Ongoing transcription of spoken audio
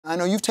I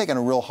know you've taken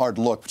a real hard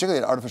look,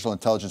 particularly at artificial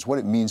intelligence, what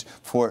it means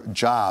for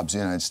jobs in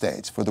the United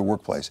States, for the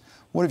workplace.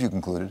 What have you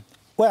concluded?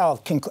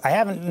 Well,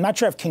 I'm not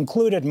sure I've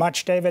concluded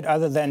much, David,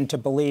 other than to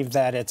believe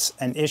that it's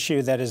an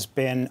issue that has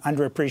been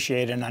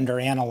underappreciated and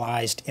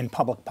underanalyzed in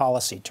public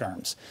policy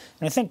terms.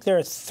 And I think there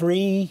are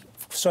three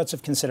sorts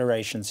of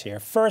considerations here.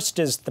 First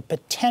is the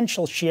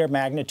potential sheer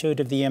magnitude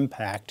of the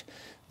impact.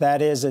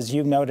 That is, as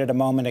you noted a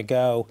moment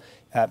ago,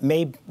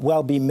 may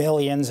well be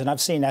millions, and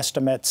I've seen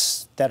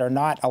estimates that are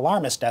not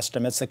alarmist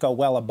estimates that go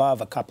well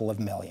above a couple of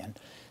million.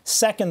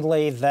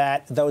 Secondly,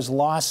 that those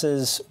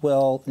losses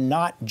will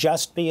not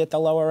just be at the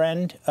lower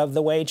end of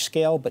the wage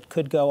scale, but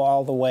could go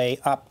all the way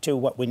up to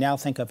what we now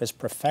think of as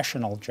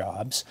professional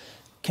jobs,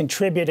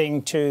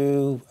 contributing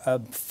to a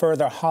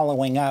further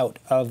hollowing out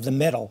of the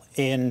middle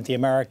in the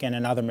American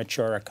and other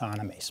mature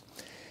economies.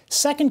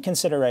 Second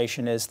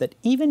consideration is that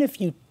even if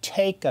you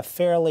take a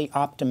fairly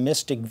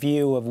optimistic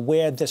view of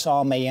where this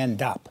all may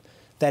end up,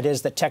 that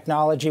is, that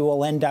technology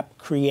will end up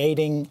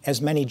creating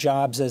as many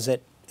jobs as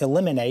it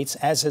eliminates,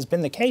 as has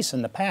been the case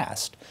in the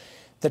past,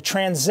 the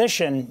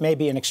transition may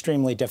be an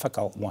extremely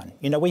difficult one.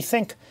 You know, we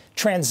think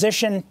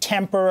transition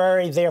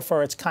temporary,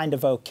 therefore it's kind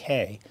of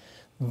okay.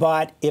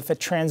 But if a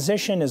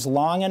transition is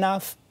long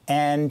enough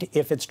and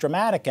if it's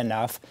dramatic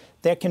enough,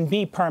 there can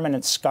be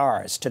permanent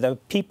scars to the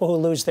people who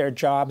lose their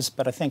jobs,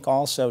 but I think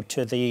also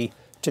to the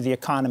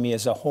economy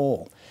as a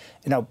whole.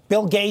 You know,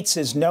 Bill Gates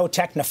is no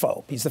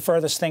technophobe. He's the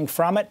furthest thing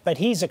from it, but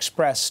he's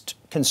expressed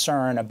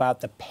concern about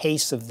the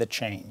pace of the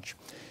change.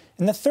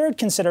 And the third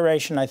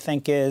consideration, I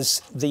think,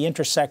 is the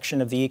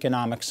intersection of the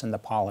economics and the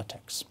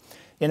politics.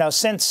 You know,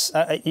 since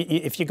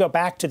if you go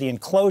back to the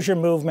enclosure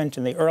movement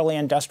and the early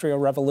industrial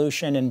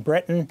revolution in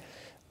Britain,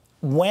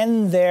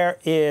 when there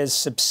is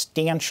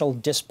substantial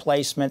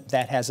displacement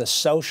that has a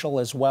social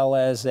as well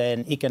as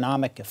an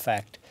economic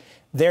effect,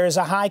 there is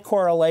a high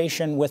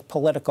correlation with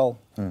political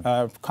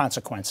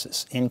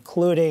consequences,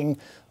 including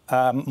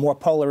more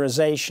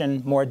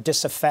polarization, more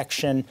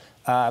disaffection,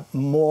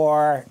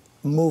 more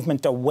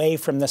movement away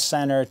from the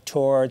center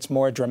towards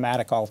more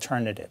dramatic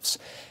alternatives.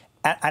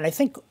 And I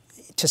think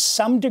to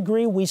some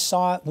degree we've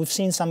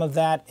seen some of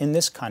that in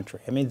this country.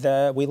 I mean,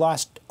 we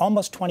lost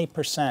almost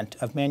 20%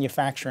 of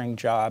manufacturing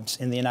jobs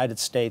in the United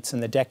States in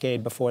the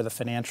decade before the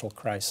financial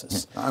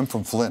crisis. I'm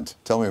from Flint.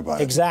 Tell me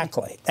about it.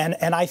 Exactly.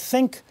 And I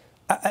think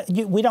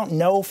we don't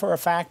know for a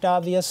fact,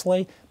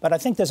 obviously, but I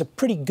think there's a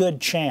pretty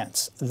good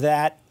chance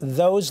that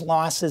those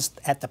losses,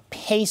 at the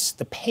pace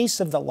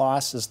of the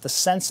losses, the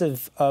sense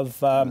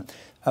of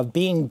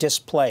being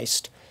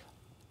displaced,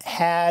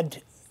 has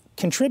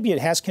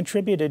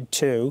contributed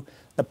to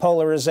the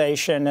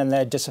polarization and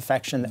the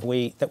disaffection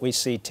that we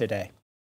see today.